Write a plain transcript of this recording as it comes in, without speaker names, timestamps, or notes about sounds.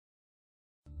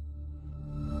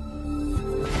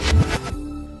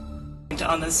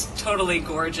event on this totally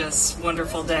gorgeous,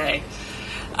 wonderful day.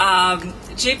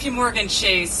 JP Morgan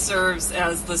Chase serves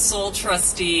as the sole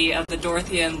trustee of the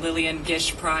Dorothy and Lillian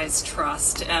Gish Prize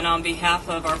Trust, and on behalf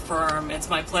of our firm, it's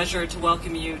my pleasure to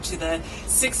welcome you to the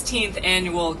 16th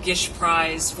Annual Gish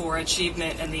Prize for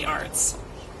Achievement in the Arts.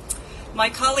 My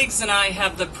colleagues and I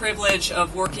have the privilege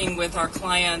of working with our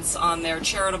clients on their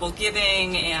charitable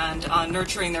giving and on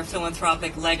nurturing their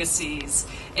philanthropic legacies.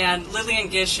 And Lillian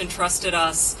Gish entrusted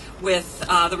us with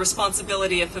the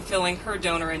responsibility of fulfilling her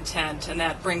donor intent, and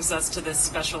that brings us to this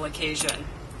special occasion.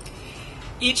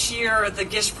 Each year, the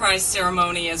Gish Prize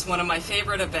ceremony is one of my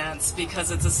favorite events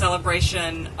because it's a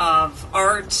celebration of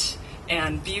art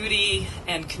and beauty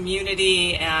and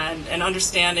community and an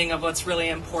understanding of what's really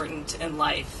important in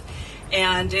life.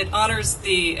 And it honors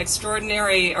the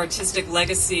extraordinary artistic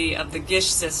legacy of the Gish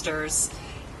sisters.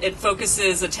 It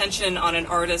focuses attention on an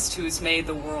artist who's made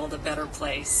the world a better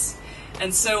place.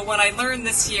 And so when I learned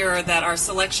this year that our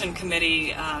selection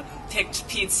committee picked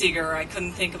Pete Seeger, I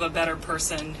couldn't think of a better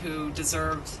person who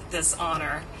deserved this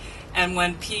honor. And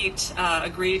when Pete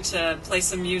agreed to play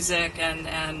some music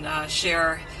and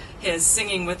share his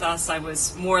singing with us, I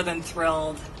was more than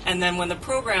thrilled. And then when the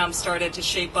program started to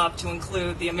shape up to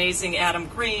include the amazing Adam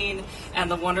Green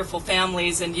and the wonderful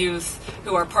families and youth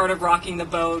who are part of Rocking the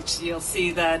Boat, you'll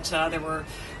see that there were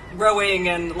rowing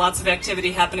and lots of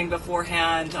activity happening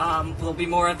beforehand. There'll be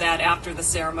more of that after the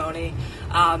ceremony.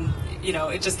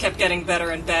 It just kept getting better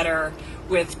and better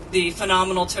with the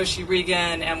phenomenal Toshi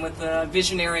Regan and with the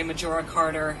visionary Majora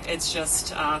Carter. It's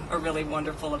just a really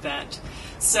wonderful event.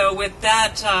 So with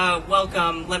that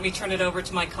welcome, let me turn it over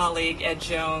to my colleague, Ed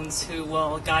Jones, who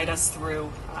will guide us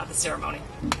through the ceremony.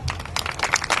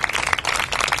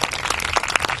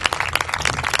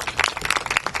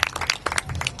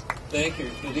 Thank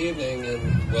you. Good evening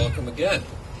and welcome again.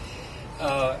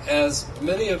 As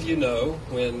many of you know,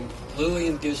 when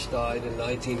Lillian Gish died in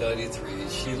 1993,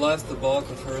 she left the bulk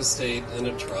of her estate in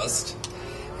a trust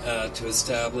to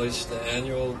establish the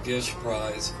annual Gish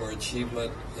Prize for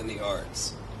Achievement in the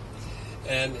Arts.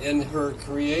 And in her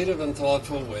creative and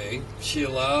thoughtful way, she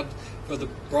allowed for the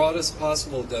broadest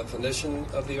possible definition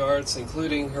of the arts,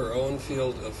 including her own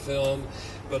field of film,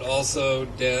 but also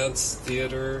dance,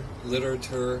 theater,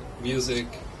 literature, music.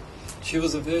 She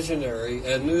was a visionary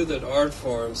and knew that art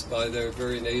forms, by their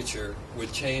very nature,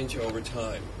 would change over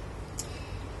time.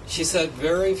 She set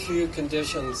very few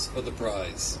conditions for the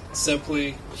prize.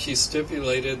 Simply, she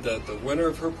stipulated that the winner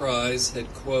of her prize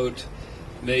had, quote,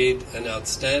 made an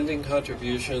outstanding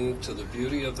contribution to the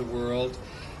beauty of the world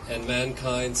and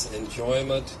mankind's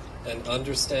enjoyment and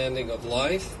understanding of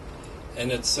life,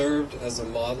 and it served as a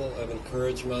model of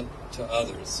encouragement to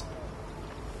others.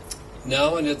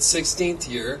 Now in its 16th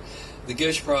year, the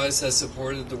Gish Prize has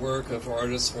supported the work of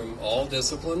artists from all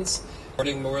disciplines,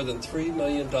 awarding more than $3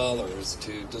 million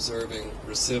to deserving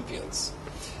recipients.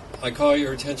 I call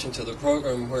your attention to the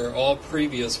program where all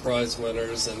previous prize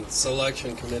winners and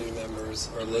selection committee members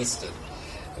are listed.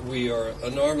 We are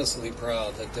enormously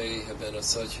proud that they have been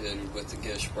associated with the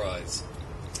Gish Prize.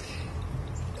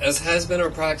 As has been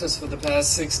our practice for the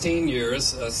past 16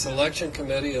 years, a selection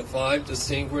committee of 5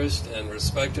 distinguished and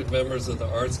respected members of the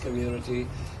arts community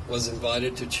was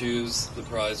invited to choose the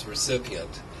prize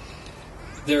recipient.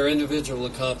 Their individual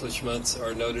accomplishments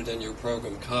are noted in your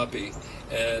program copy,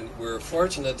 and we're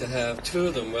fortunate to have 2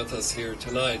 of them with us here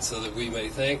tonight so that we may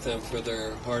thank them for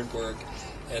their hard work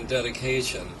and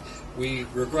dedication. We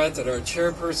regret that our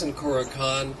chairperson, Cora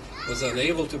Khan, was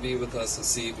unable to be with us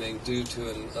this evening due to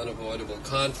an unavoidable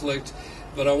conflict,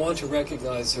 but I want to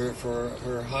recognize her for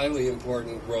her highly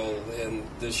important role in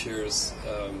this year's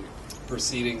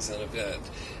proceedings and event.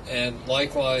 And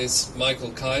likewise,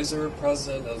 Michael Kaiser,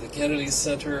 president of the Kennedy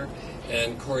Center,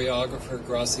 and choreographer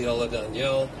Graciela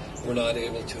Danielle were not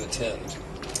able to attend.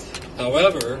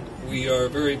 However, we are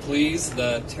very pleased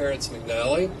that Terrence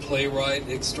McNally, playwright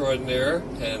extraordinaire,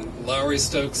 and Lowry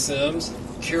Stokes Sims,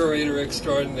 curator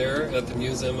extraordinaire at the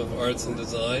Museum of Arts and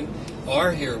Design,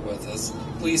 are here with us.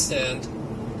 Please stand.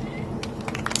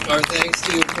 Our thanks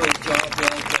to you for a job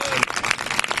well done.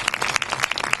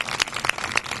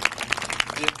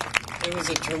 It was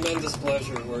a tremendous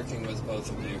pleasure working with both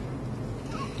of you.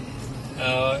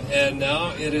 And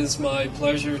now it is my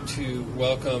pleasure to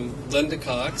welcome Linda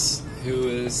Cox, who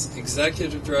is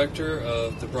Executive Director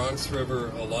of the Bronx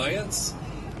River Alliance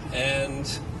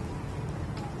and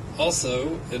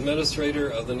also Administrator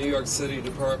of the New York City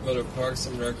Department of Parks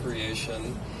and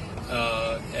Recreation,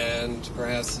 and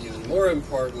perhaps even more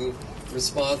important,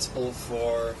 responsible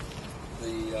for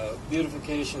the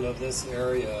beautification of this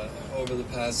area over the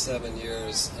past 7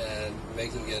 years and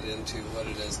making it into what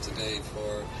it is today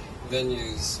for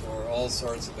venues for all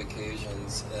sorts of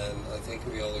occasions, and I think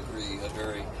we all agree a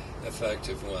very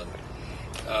effective one.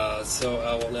 So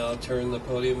I will now turn the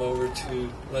podium over to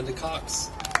Linda Cox.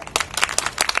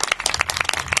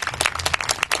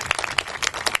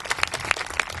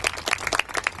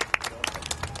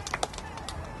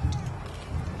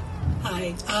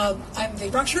 Hi, I'm the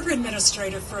Bronx River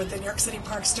Administrator for the New York City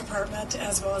Parks Department,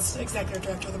 as well as Executive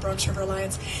Director of the Bronx River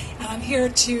Alliance. And I'm here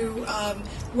to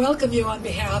welcome you on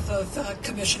behalf of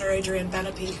Commissioner Adrian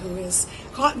Benepe, who is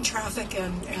caught in traffic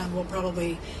and will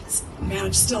probably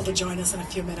manage still to join us in a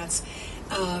few minutes.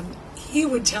 He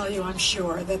would tell you, I'm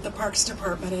sure, that the Parks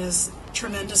Department is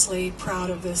tremendously proud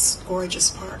of this gorgeous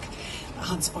park,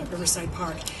 Hunts Point Riverside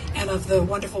Park, and of the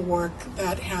wonderful work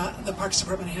that the Parks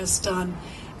Department has done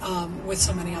with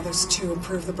so many others to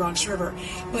improve the Bronx River.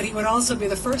 But he would also be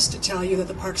the first to tell you that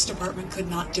the Parks Department could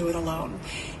not do it alone,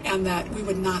 and that we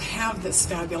would not have this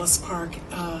fabulous park.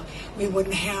 We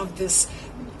wouldn't have this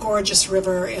gorgeous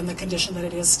river in the condition that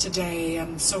it is today,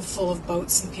 and so full of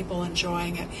boats and people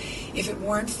enjoying it, if it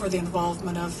weren't for the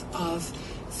involvement of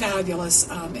fabulous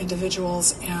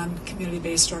individuals and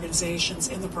community-based organizations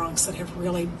in the Bronx that have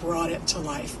really brought it to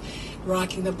life.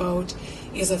 Rocking the Boat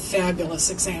is a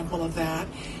fabulous example of that.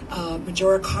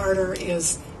 Majora Carter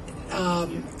is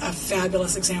a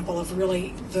fabulous example of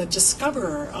really the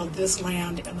discoverer of this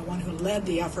land and the one who led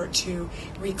the effort to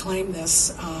reclaim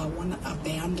this one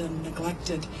abandoned,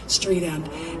 neglected street end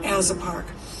as a park.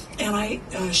 And I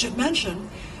should mention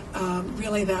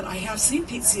really that I have seen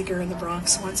Pete Seeger in the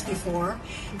Bronx once before,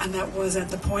 and that was at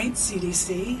the Point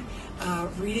CDC,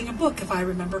 reading a book, if I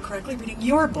remember correctly, reading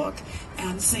your book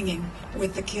and singing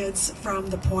with the kids from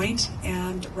the Point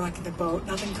and Rocking the Boat.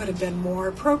 Nothing could have been more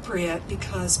appropriate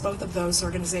because both of those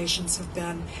organizations have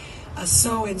been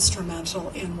so instrumental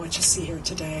in what you see here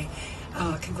today.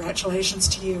 Congratulations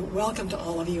to you. Welcome to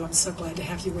all of you. I'm so glad to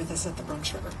have you with us at the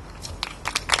Bronx River.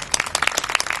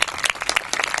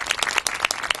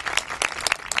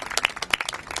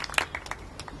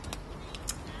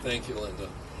 Thank you, Linda.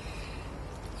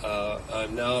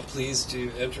 I'm now pleased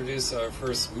to introduce our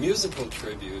first musical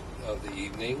tribute of the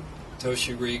evening,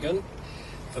 Toshi Regan.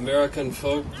 American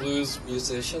folk blues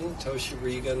musician Toshi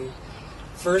Regan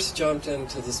first jumped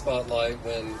into the spotlight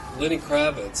when Lenny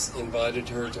Kravitz invited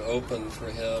her to open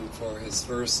for him for his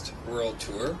first world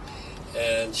tour,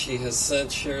 and she has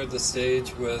since shared the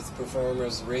stage with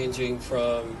performers ranging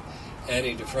from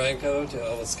Annie DeFranco to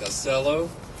Elvis Costello.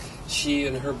 She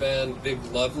and her band Big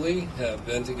Lovely have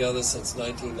been together since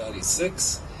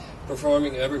 1996,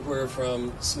 performing everywhere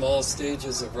from small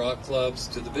stages of rock clubs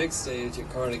to the big stage at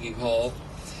Carnegie Hall.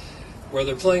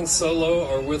 Whether playing solo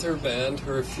or with her band,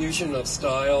 her fusion of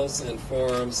styles and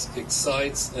forms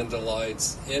excites and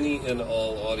delights any and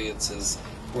all audiences,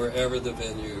 wherever the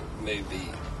venue may be.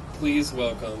 Please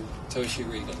welcome Toshi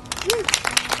Regan.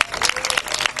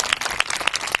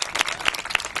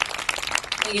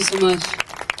 Thank you so much.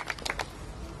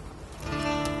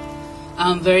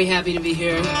 I'm very happy to be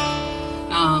here,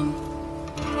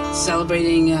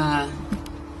 celebrating,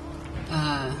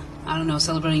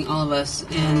 celebrating all of us.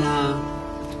 And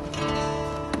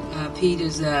Pete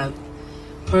is a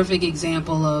perfect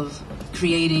example of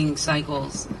creating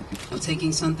cycles, of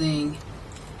taking something,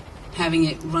 having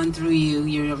it run through you.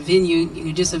 You're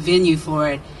just a venue for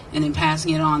it, and then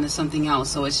passing it on to something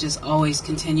else. So it's just always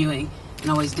continuing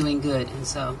and always doing good. And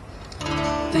so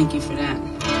thank you for that.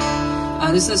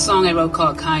 This is a song I wrote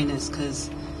called Kindness because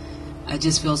I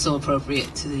just feel so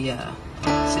appropriate to the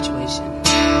situation.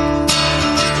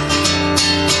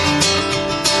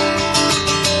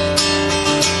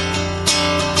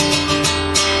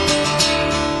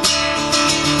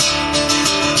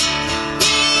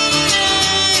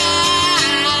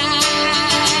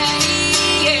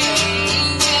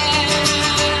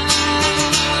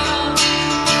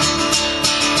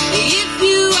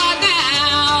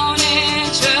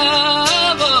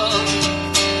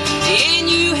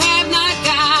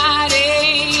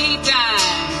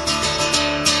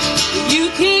 You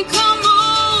can come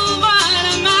on.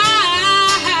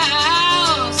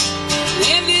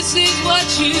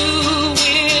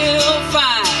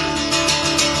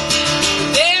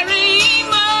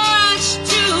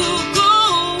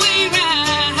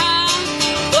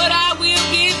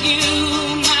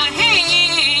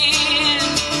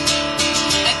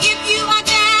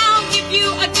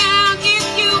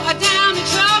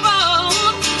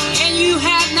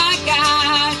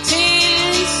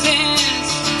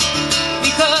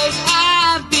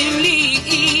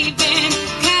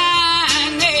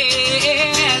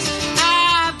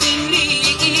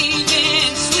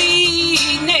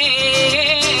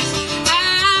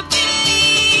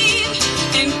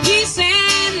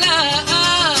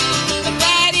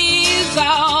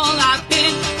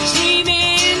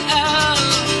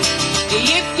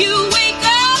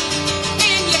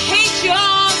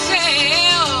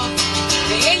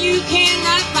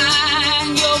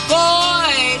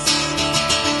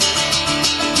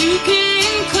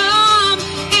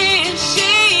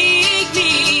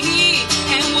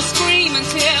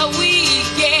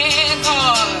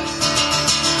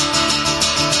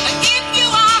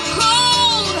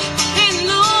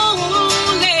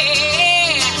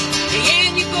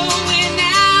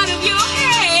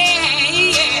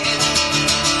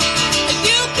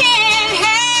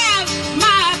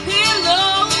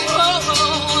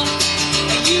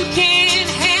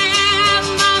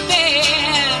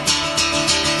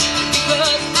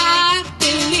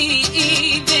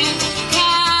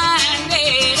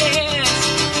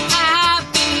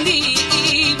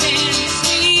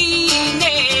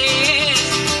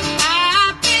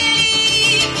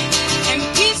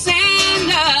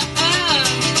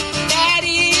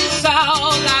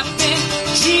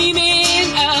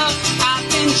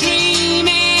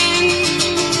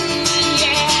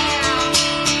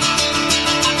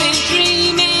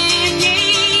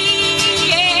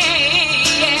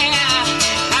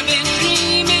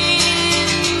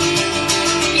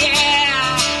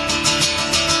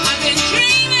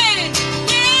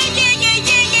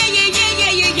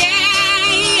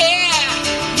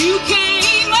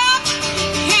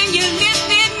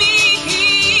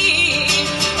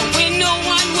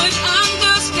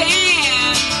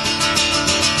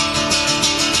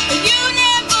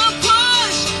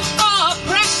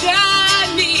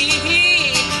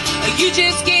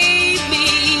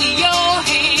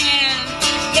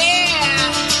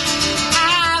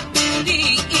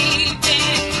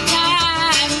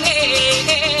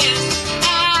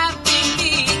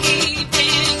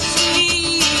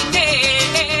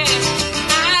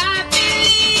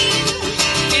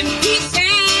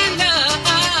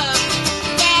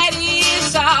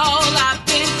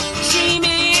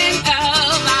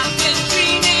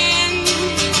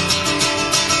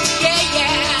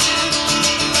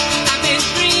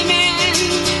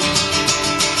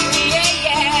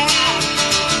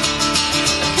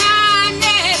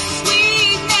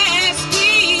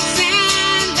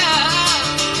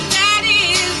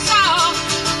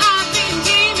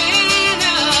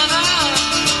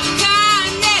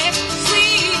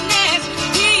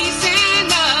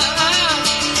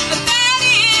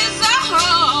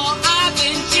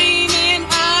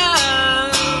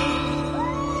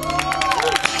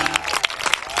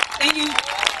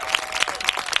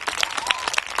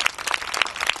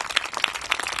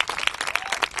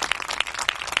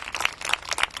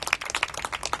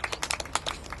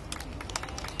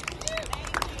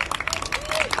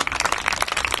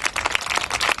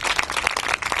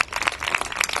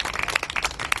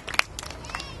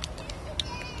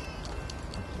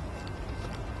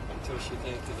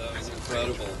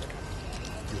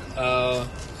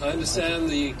 understand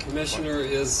the commissioner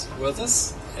is with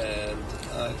us, and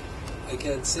I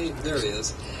can't see him. There he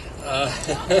is.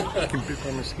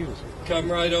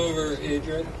 Come right over,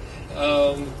 Adrian.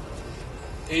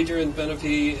 Adrian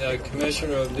Benepe,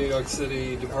 Commissioner of New York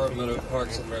City Department of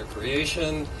Parks and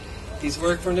Recreation. He's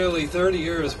worked for nearly 30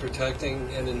 years protecting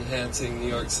and enhancing New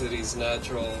York City's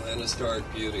natural and historic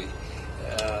beauty.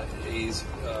 He's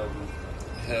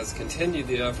has continued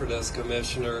the effort as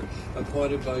commissioner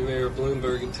appointed by Mayor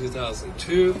Bloomberg in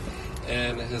 2002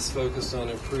 and has focused on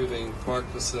improving park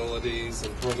facilities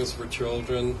and programs for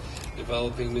children,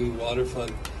 developing new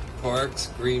waterfront parks,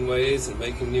 greenways, and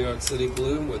making New York City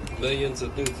bloom with millions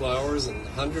of new flowers and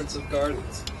hundreds of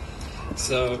gardens.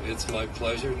 So it's my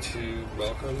pleasure to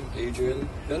welcome Adrian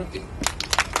Benepe.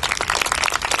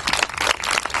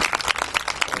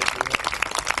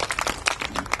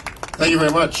 Thank you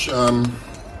very much.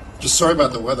 Just sorry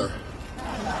about the weather.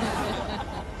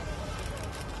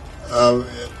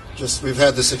 We've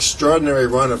had this extraordinary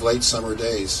run of late summer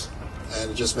days, and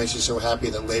it just makes you so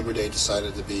happy that Labor Day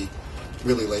decided to be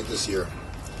really late this year,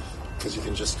 because you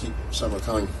can just keep summer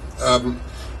coming. I'm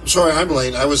sorry I'm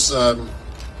late. I was,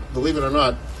 believe it or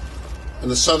not, in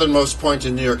the southernmost point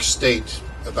in New York State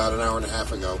about an hour and a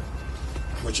half ago,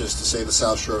 which is to say the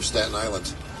South Shore of Staten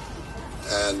Island,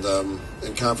 and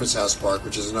in Conference House Park,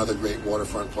 which is another great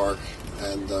waterfront park.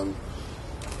 And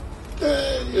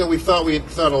we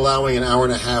thought allowing an hour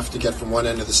and a half to get from one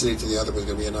end of the city to the other was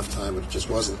going to be enough time, but it just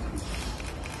wasn't.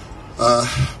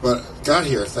 But got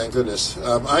here, thank goodness.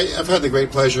 I've had the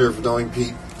great pleasure of knowing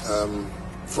Pete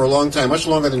for a long time, much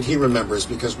longer than he remembers,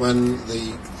 because when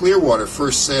the Clearwater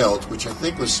first sailed, which I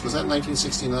think was that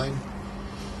 1969?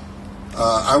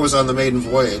 I was on the maiden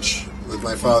voyage with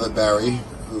my father, Barry,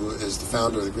 who is the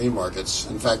founder of the Green Markets.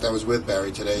 In fact, I was with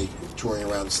Barry today, touring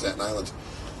around Staten Island.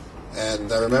 And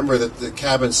I remember that the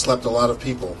cabin slept a lot of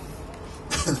people.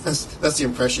 That's the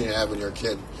impression you have when you're a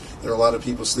kid. There are a lot of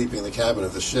people sleeping in the cabin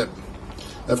of the ship.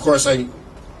 Of course, I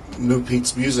knew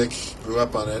Pete's music, grew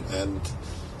up on it, and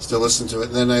still listen to it.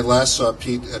 And then I last saw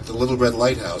Pete at the Little Red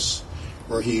Lighthouse,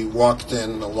 where he walked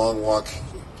in a long walk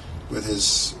with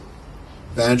his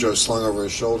banjo slung over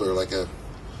his shoulder like a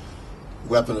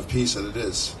weapon of peace that it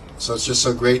is. So it's just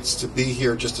so great to be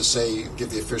here, just to say, give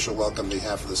the official welcome on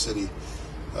behalf of the city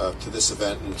to this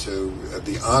event, and to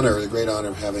the great honor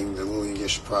of having the Lillian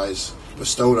Gish Prize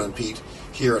bestowed on Pete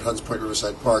here at Hunts Point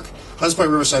Riverside Park. Hunts Point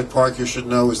Riverside Park, you should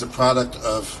know, is the product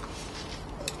of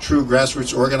true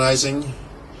grassroots organizing.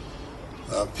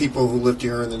 People who lived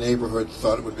here in the neighborhood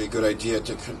thought it would be a good idea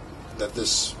that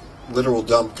this literal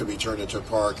dump could be turned into a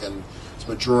park, and it's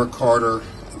Majora Carter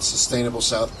and Sustainable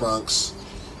South Bronx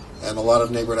and a lot of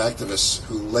neighborhood activists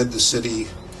who led the city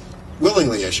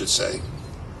willingly, I should say,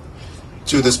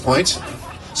 to this point.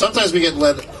 Sometimes we get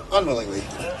led unwillingly.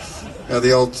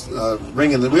 The old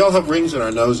ring we all have rings in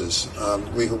our noses,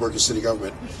 we who work in city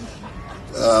government,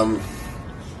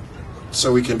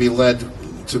 so we can be led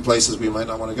to places we might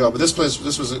not want to go. But this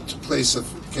was a case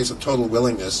of total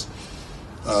willingness.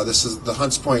 The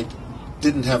Hunts Point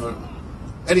didn't have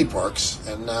any parks,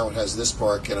 and now it has this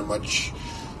park and a much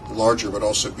larger but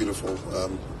also beautiful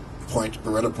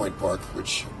Beretta Point Park,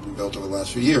 which has been built over the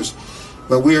last few years.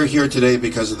 But we are here today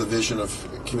because of the vision of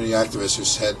community activists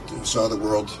who saw the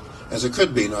world as it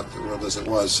could be, not the world as it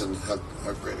was, and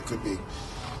how great it could be.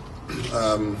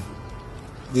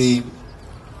 The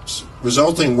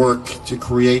resulting work to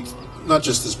create not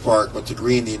just this park, but to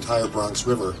green the entire Bronx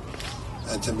River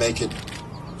and to make it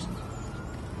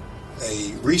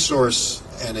a resource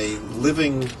and a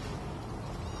living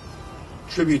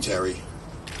tributary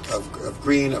of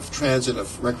green, of transit,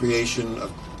 of recreation,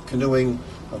 of canoeing,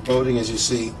 of boating, as you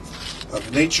see,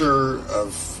 of nature,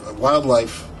 of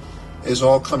wildlife, is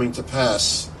all coming to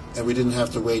pass, and we didn't have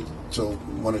to wait till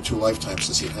 1 or 2 lifetimes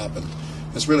to see it happen.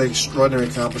 It's really an extraordinary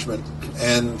accomplishment,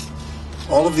 and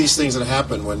all of these things that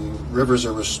happen when rivers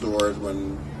are restored,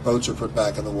 when boats are put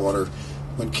back in the water,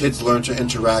 when kids learn to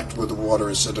interact with the water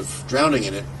instead of drowning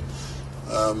in it,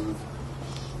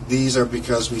 these are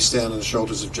because we stand on the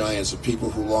shoulders of giants, of people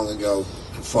who long ago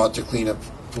fought to clean up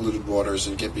polluted waters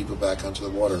and get people back onto the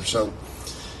water. So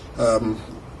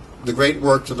the great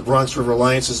work that the Bronx River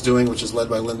Alliance is doing, which is led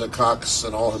by Linda Cox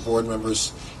and all her board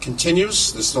members,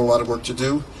 continues. There's still a lot of work to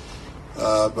do,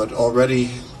 but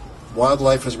already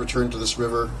wildlife has returned to this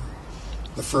river.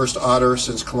 The first otter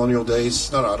since colonial days,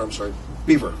 not otter, I'm sorry,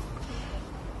 beaver.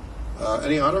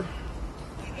 Any otter?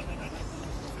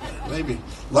 Maybe.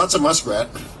 Lots of muskrat,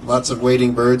 lots of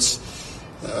wading birds,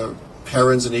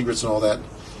 herons and egrets and all that.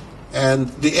 And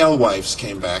the alewives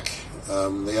came back.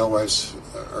 The alewives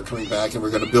are coming back, and we're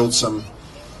going to build some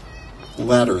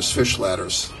ladders, fish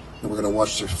ladders, and we're going to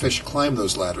watch the fish climb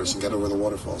those ladders and get over the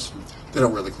waterfalls. They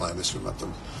don't really climb, they swim up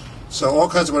them. So all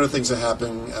kinds of other things are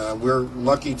happening. We're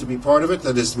lucky to be part of it,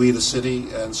 that is, we, the city,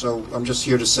 and so I'm just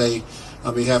here to say,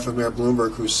 on behalf of Mayor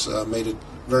Bloomberg, who's made it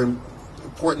a very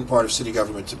important part of city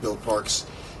government to build parks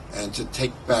and to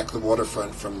take back the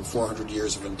waterfront from 400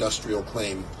 years of industrial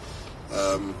claim.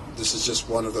 This is just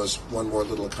one more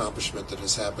little accomplishment that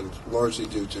has happened largely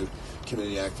due to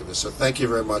community activists. So thank you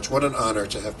very much. What an honor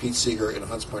to have Pete Seeger in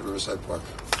Hunts Point Riverside Park.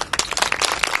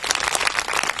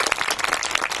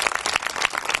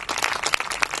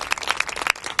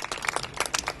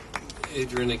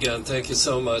 Adrian, again, thank you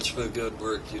so much for the good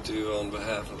work you do on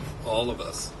behalf of all of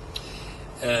us.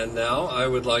 And now I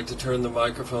would like to turn the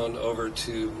microphone over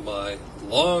to my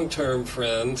long-term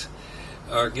friend,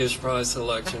 our Gish Prize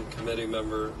Selection Committee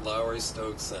member, Lowry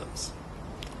Stokes Sims.